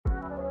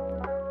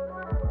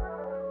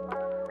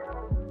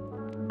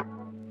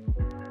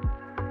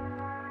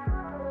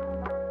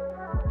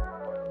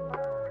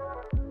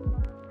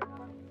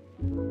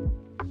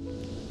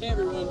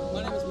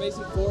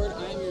Mason Ford.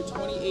 I am your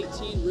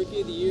 2018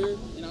 Rookie of the Year,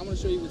 and I'm going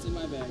to show you what's in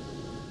my bag.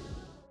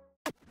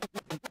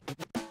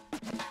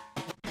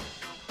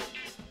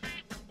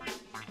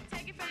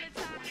 Take it from the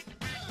top.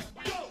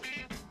 Go!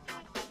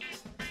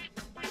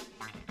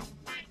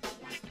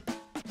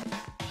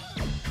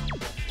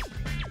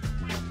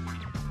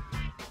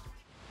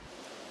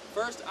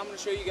 First, I'm going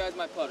to show you guys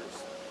my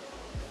putters.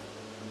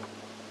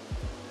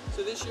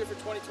 So this year for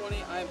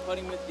 2020, I am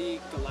putting with the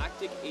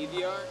Galactic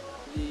AVR,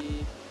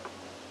 the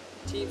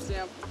team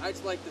stamp. I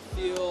just like the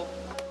feel,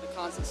 the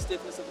constant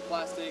stiffness of the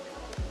plastic.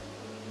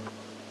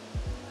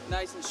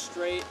 Nice and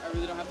straight. I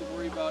really don't have to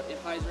worry about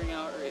it hyzering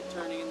out or it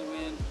turning in the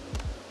wind.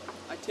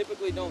 I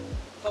typically don't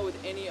putt with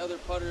any other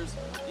putters,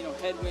 you know,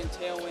 headwind,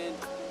 tailwind,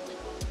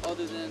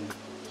 other than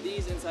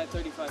these inside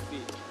 35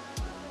 feet.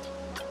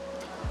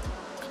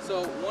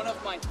 So one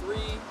of my 3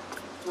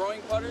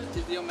 throwing putters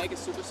is the Omega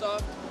Super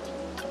Soft.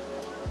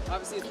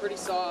 Obviously it's pretty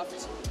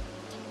soft.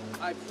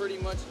 I pretty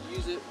much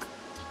use it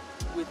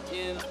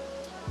within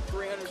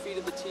 300 feet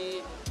of the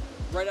tee.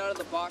 Right out of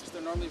the box,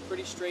 they're normally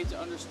pretty straight to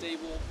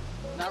understable.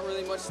 Not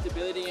really much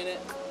stability in it.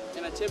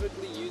 And I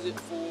typically use it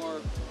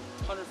for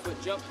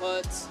 100-foot jump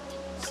putts,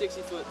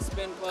 60-foot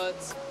spin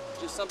putts,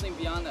 just something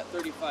beyond that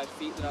 35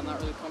 feet that I'm not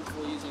really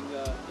comfortable using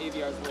the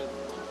AVRs with.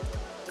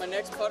 My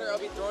next putter I'll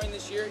be throwing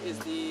this year is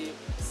the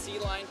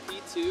C-Line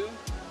P2,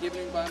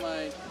 given me by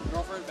my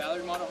girlfriend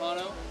Valerie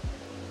Montejano.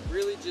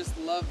 Really just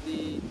love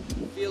the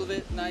feel of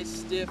it, nice,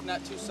 stiff,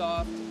 not too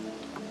soft.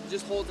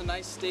 Just holds a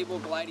nice, stable,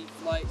 glidey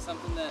flight,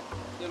 something that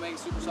the Omega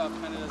Super Soft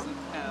kind of doesn't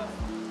have.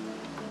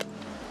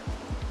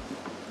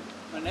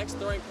 My next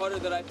throwing putter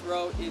that I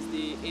throw is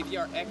the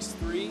AVR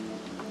X3.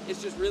 It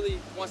just really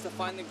wants to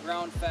find the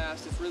ground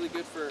fast. It's really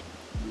good for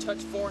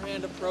touch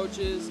forehand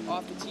approaches,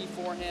 off the tee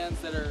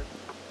forehands that are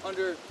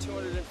under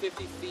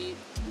 250 feet,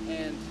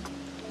 and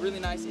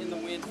really nice in the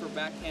wind for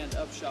backhand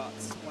up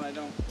shots when I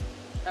don't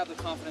have the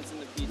confidence in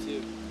the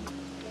P2.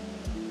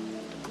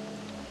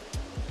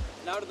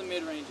 Now to the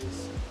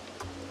mid-ranges.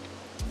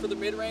 For the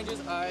mid-ranges,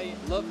 I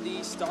love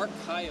the Star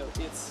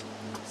Coyote. It's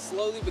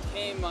slowly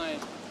became my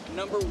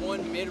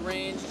 #1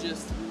 mid-range,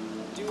 just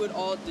do it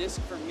all disc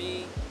for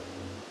me.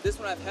 This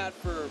one I've had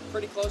for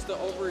pretty close to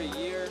over a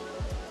year.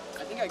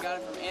 I think I got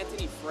it from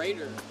Anthony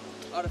Frater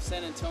out of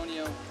San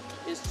Antonio.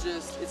 It's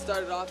just, it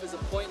started off as a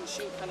point and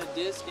shoot kind of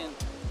disc, and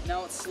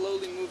now it's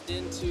slowly moved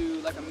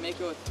into like a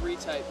Mako 3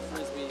 type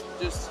frisbee.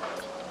 Just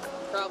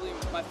probably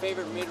my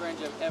favorite mid-range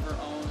I've ever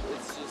owned.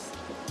 It's just,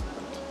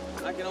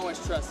 I can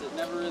always trust it.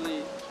 Never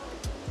really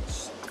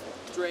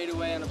strayed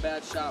away on a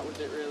bad shot with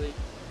it, really.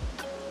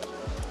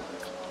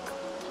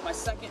 My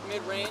second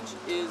mid-range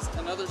is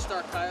another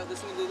Star Coyote.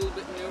 This one's a little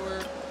bit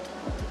newer.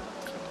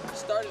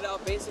 Started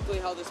out basically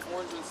how this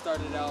orange one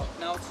started out.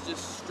 Now it's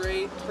just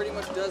straight, pretty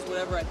much does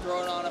whatever I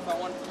throw it on. If I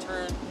want it to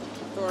turn,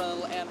 throw it on a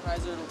little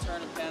anhyzer, it'll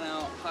turn and pan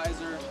out.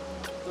 Hyzer,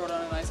 throw it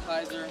on a nice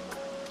hyzer,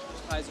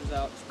 just hyzers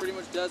out. Just pretty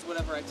much does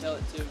whatever I tell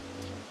it to.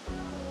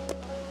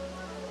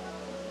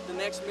 The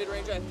next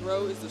mid-range I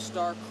throw is the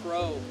Star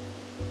Crow.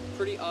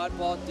 Pretty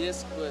oddball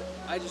disc, but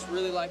I just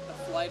really like the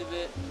flight of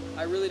it.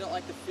 I really don't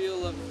like the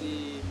feel of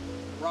the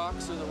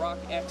rocks or the rock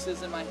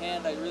X's in my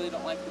hand. I really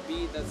don't like the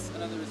bead. That's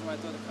another reason why I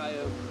throw the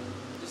Coyote.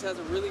 It just has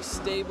a really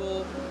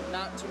stable,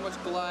 not too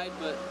much glide,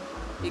 but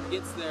it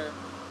gets there.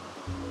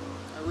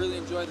 I really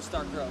enjoy the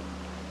Star Crow.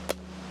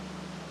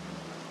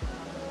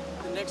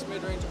 The next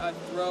mid-range I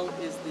throw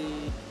is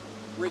the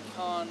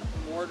Recon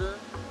Mortar,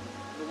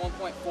 the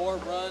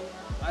 1.4 run.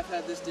 I've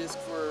had this disc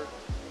for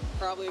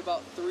probably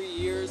about 3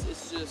 years.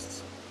 It's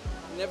just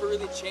never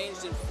really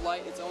changed in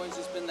flight. It's always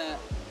just been that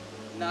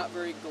not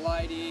very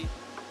glidey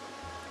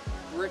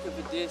brick of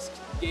a disc,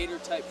 gator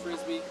type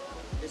frisbee.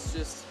 It's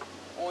just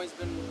always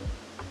been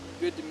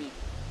good to me.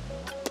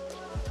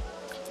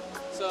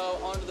 So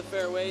on to the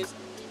fairways.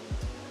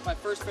 My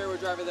first fairway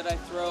driver that I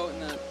throw,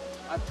 and that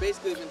I've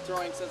basically been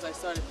throwing since I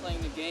started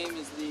playing the game,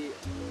 is the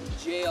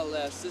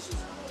JLS. This is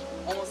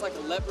almost like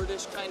a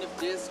leopardish kind of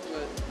disc,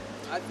 but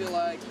I feel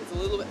like it's a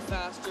little bit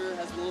faster,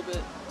 has a little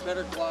bit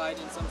better glide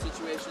in some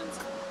situations.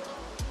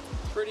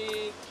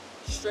 Pretty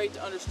straight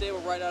to understable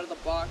right out of the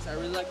box. I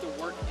really like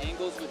to work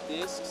angles with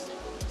discs,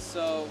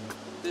 so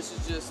this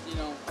is just, you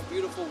know, a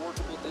beautiful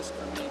workable disc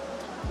for me.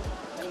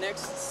 The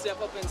next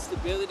step up in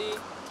stability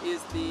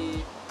is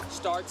the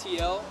Star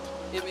TL.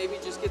 It maybe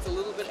just gets a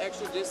little bit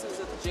extra distance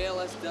that the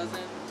JLS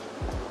doesn't.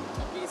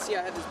 You can see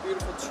I have this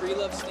beautiful Tree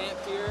Love stamp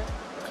here.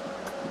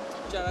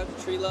 Shout out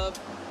to Tree Love.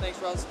 Thanks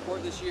for all the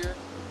support this year.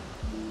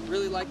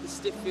 Really like the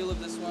stiff feel of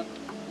this one.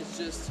 It's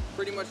just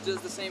pretty much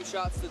does the same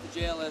shots that the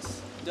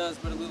JLS does,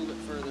 but a little bit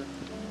further.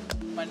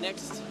 My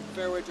next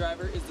fairway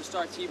driver is the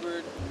Star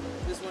T-Bird.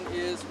 This one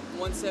is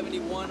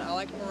 171. I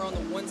like them around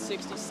the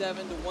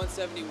 167 to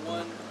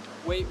 171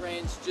 weight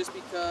range, just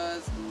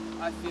because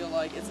I feel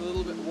like it's a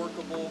little bit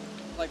workable.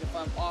 Like if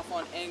I'm off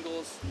on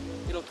angles,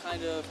 it'll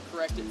kind of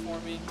correct it for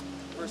me,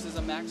 versus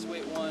a max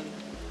weight one,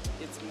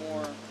 it's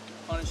more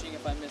punishing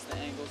if I miss the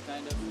angles,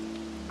 kind of.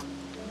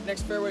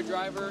 Next fairway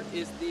driver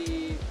is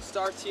the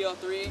Star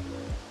TL3.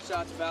 Shout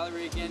out to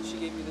Valerie again, she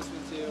gave me this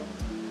one too.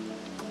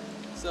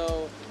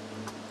 So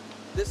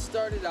this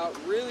started out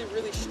really,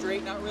 really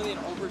straight, not really an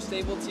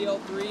overstable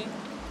TL3,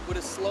 but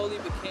it slowly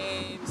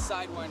became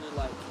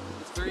Sidewinder-like.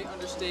 It's very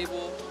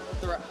understable.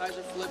 Throw out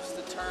hyzer flips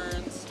to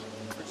turns,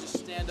 or just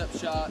stand-up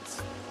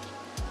shots.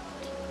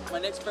 My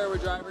next fairway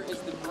driver is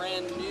the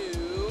brand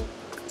new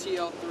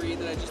TL3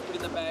 that I just put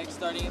in the bag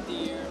starting at the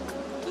year.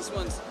 This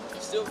one's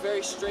still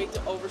very straight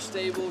to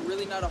overstable,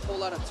 really not a whole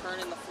lot of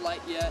turn in the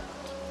flight yet.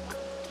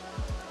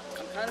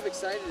 I'm kind of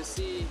excited to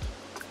see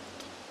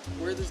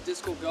where this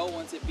disc will go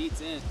once it beats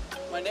in.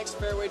 My next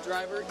fairway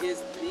driver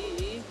is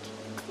the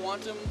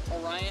Quantum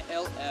Orion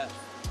LF.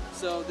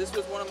 So this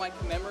was one of my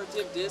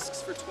commemorative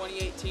discs for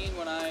 2018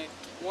 when I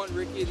won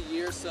Rookie of the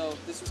Year, so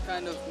this was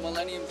kind of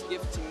Millennium's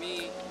gift to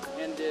me,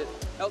 and it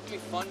helped me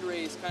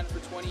fundraise kind of for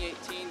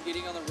 2018,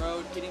 getting on the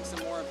road, hitting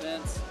some more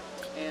events,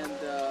 and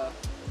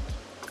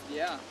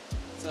yeah.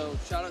 So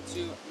shout out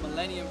to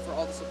Millennium for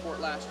all the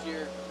support last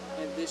year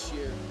and this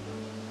year.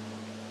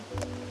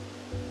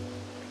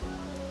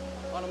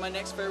 On to my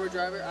next fairway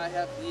driver, I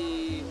have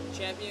the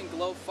Champion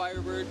Glow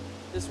Firebird.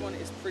 This one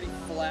is pretty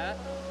flat.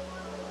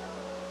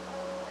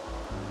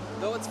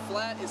 Though it's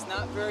flat, it's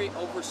not very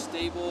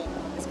overstable.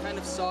 It's kind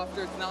of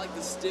softer. It's not like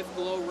the stiff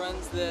glow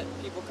runs that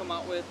people come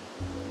out with.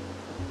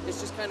 It's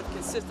just kind of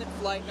consistent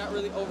flight, not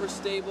really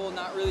overstable,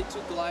 not really too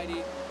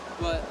glidey,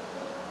 but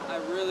I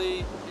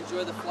really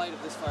enjoy the flight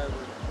of this Firebird.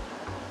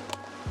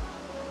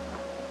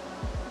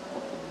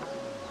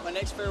 My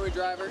next fairway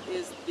driver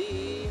is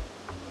the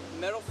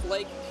Metal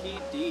Flake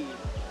PD.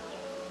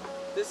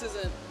 This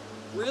isn't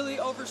really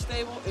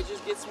overstable, it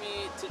just gets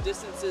me to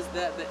distances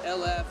that the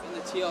LF and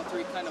the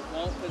TL3 kind of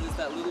won't, because it's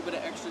that little bit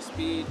of extra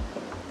speed.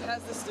 It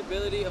has the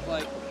stability of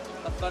like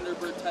a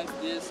Thunderbird type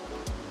disc.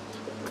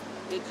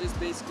 It just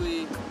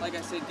basically, like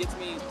I said, gets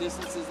me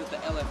distances that the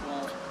LF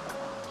won't.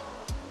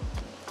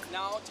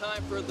 Now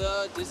time for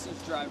the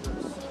distance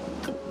drivers.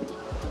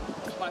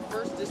 My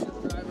first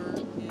distance driver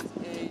is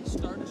a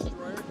Star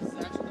Destroyer. This is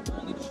actually the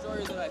only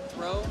destroyer that I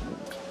throw.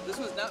 This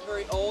one's not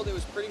very old. It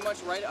was pretty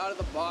much right out of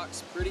the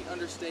box, pretty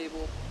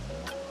understable.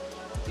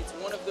 It's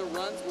one of the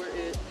runs where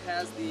it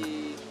has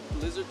the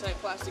blizzard type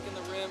plastic in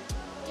the rim,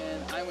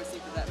 and I always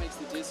think that that makes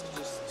the disc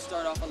just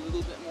start off a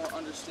little bit more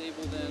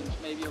understable than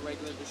maybe a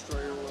regular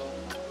destroyer will.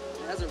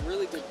 It has a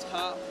really good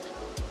top.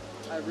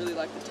 I really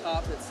like the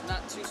top. It's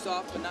not too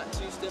soft but not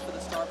too stiff with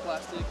the star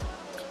plastic.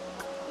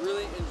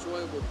 Really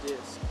enjoyable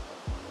disc.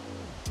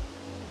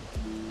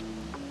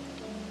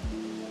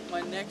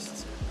 My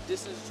next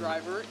distance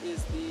driver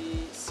is the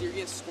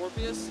Sirius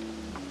Scorpius.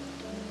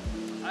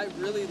 I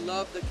really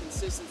love the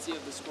consistency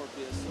of the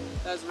Scorpius.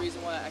 That's the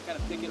reason why I kind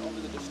of pick it over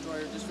the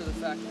destroyer, just for the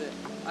fact that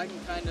I can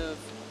kind of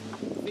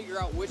figure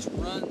out which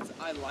runs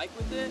I like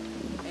with it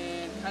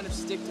and kind of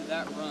stick to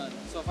that run.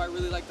 So if I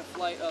really like the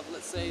flight of,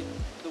 let's say,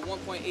 the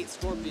 1.8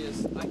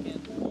 Scorpius, I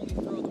can only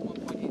throw the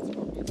 1.8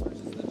 Scorpius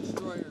versus the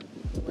destroyer,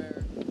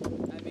 where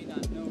I may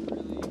not know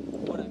really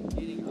what I'm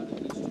getting out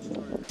of each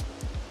destroyer.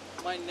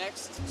 My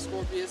next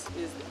Scorpius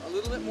is a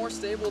little bit more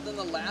stable than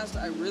the last.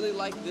 I really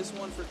like this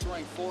one for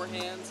throwing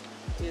forehands.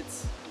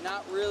 It's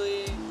not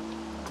really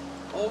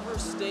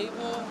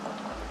overstable,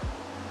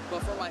 but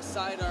for my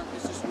sidearm,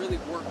 it's just really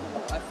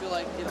workable. I feel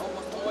like it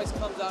almost always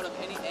comes out of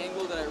any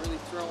angle that I really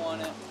throw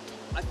on it.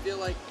 I feel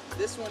like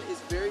this one is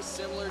very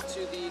similar to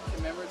the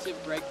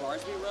commemorative Greg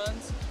Barsby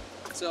runs.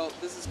 So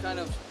this is kind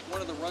of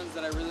one of the runs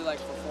that I really like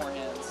for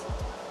forehands.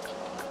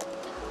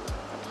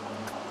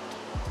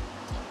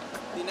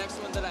 The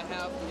next one that I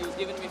have, it was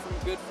given to me from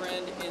a good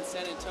friend in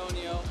San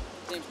Antonio.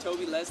 His name's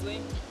Toby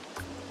Leslie.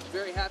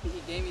 Very happy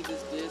he gave me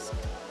this disc.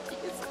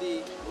 It's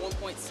the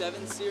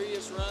 1.7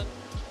 Sirius run.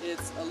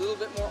 It's a little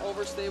bit more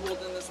overstable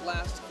than this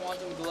last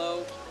Quantum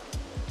Glow.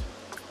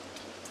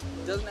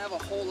 It doesn't have a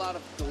whole lot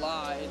of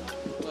glide,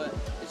 but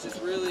it's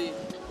just really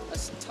a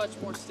touch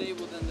more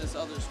stable than this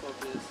other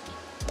Scorpius.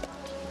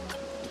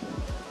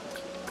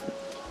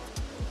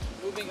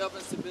 Moving up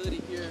in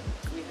stability here,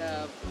 we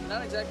have,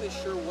 not exactly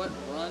sure what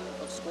run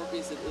of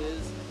Scorpius it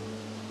is.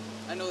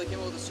 I know they came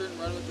up with a certain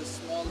run with this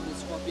small little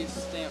Scorpius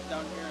stamp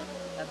down here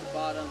at the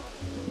bottom,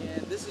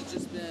 and this has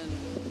just been,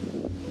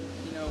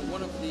 you know,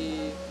 one of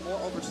the more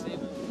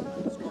overstable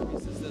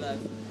Scorpiuses that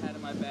I've had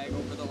in my bag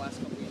over the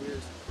last couple of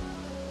years.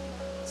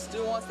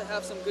 Still wants to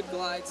have some good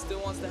glide,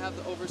 still wants to have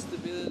the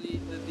overstability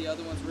that the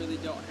other ones really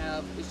don't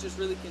have. It's just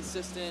really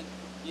consistent,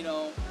 you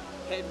know,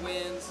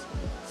 headwinds,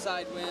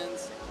 side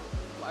winds.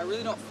 I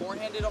really don't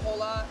forehand it a whole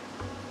lot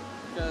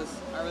because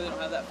I really don't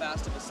have that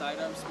fast of a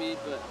sidearm speed,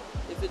 but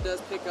if it does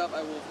pick up,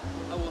 I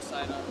will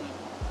sidearm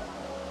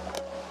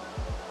it.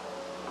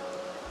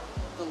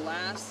 The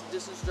last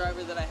distance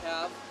driver that I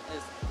have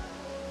is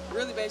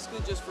really basically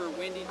just for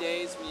windy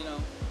days, you know,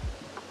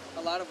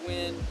 a lot of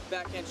wind,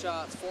 backhand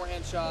shots,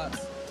 forehand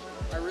shots.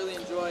 I really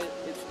enjoy it.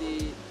 It's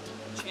the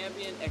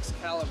Champion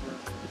Excalibur.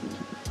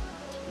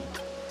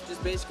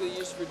 Just basically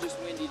used for just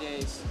windy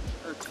days,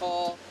 or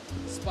tall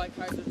spike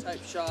hyzer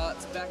type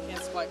shots,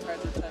 backhand spike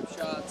hyzer type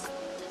shots.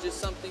 Just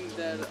something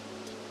that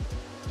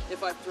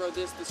if I throw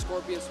this, the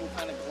Scorpius will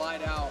kind of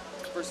glide out,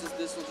 versus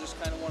this will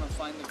just kind of want to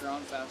find the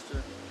ground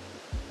faster.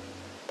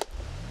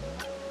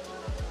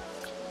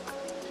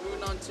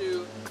 moving on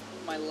to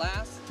my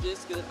last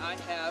disc that I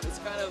have. It's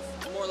kind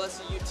of more or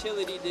less a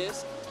utility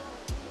disc.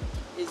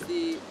 Is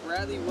the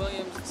Bradley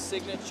Williams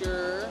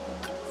Signature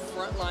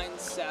Frontline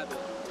Sabbath.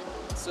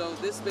 So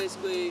this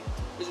basically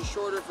is a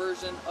shorter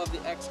version of the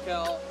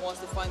XCal. Wants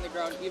to find the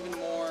ground even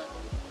more.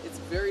 It's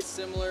very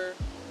similar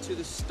to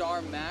the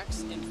Star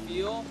Max in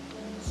feel.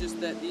 It's just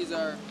that these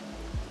are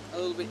a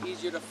little bit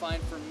easier to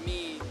find for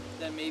me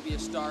than maybe a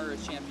Star or a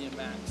Champion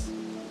Max.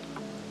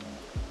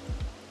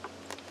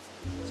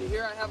 So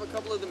here I have a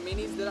couple of the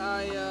minis that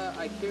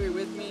I carry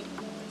with me.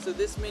 So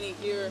this mini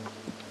here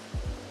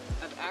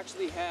I've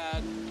actually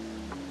had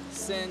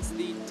since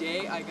the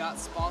day I got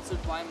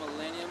sponsored by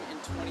Millennium in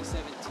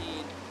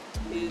 2017.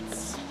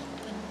 It's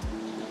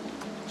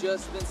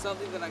just been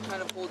something that I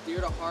kind of hold dear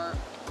to heart.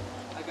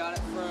 I got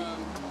it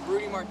from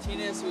Rudy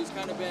Martinez, who's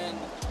kind of been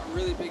a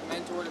really big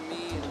mentor to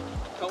me and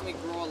helped me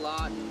grow a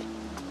lot and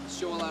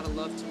show a lot of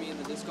love to me in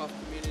the disc golf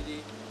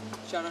community.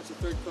 Shout out to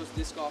Third Coast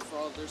Disc Golf for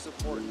all of their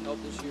support and help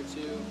this year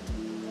too.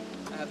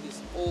 I have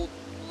this old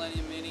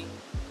Millennium Mini.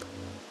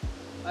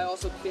 I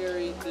also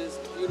carry this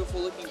beautiful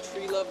looking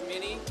Tree Love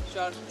Mini.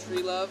 Shout out to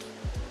Tree Love.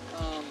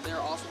 They're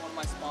also one of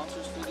my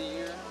sponsors for the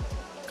year.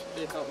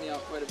 They've helped me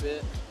out quite a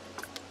bit.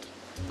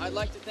 I'd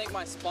like to thank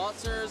my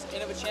sponsors,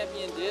 Innova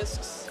Champion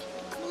Discs,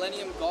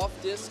 Millennium Golf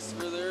Discs,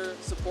 for their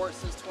support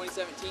since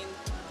 2017.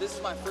 This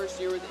is my first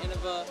year with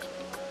Innova.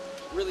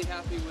 Really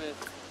happy with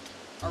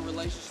our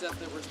relationship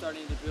that we're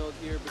starting to build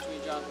here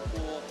between John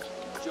Poole,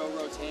 Joe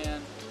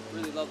Rotan.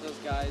 Really love those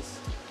guys.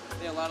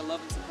 They have a lot of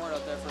love and support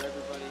out there for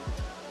everybody.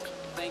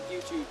 Thank you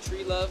to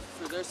Tree Love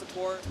for their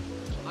support.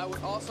 I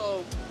would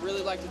also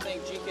really like to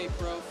thank GK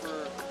Pro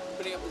for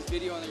putting up this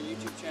video on their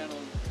YouTube channel.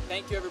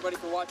 Thank you everybody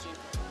for watching.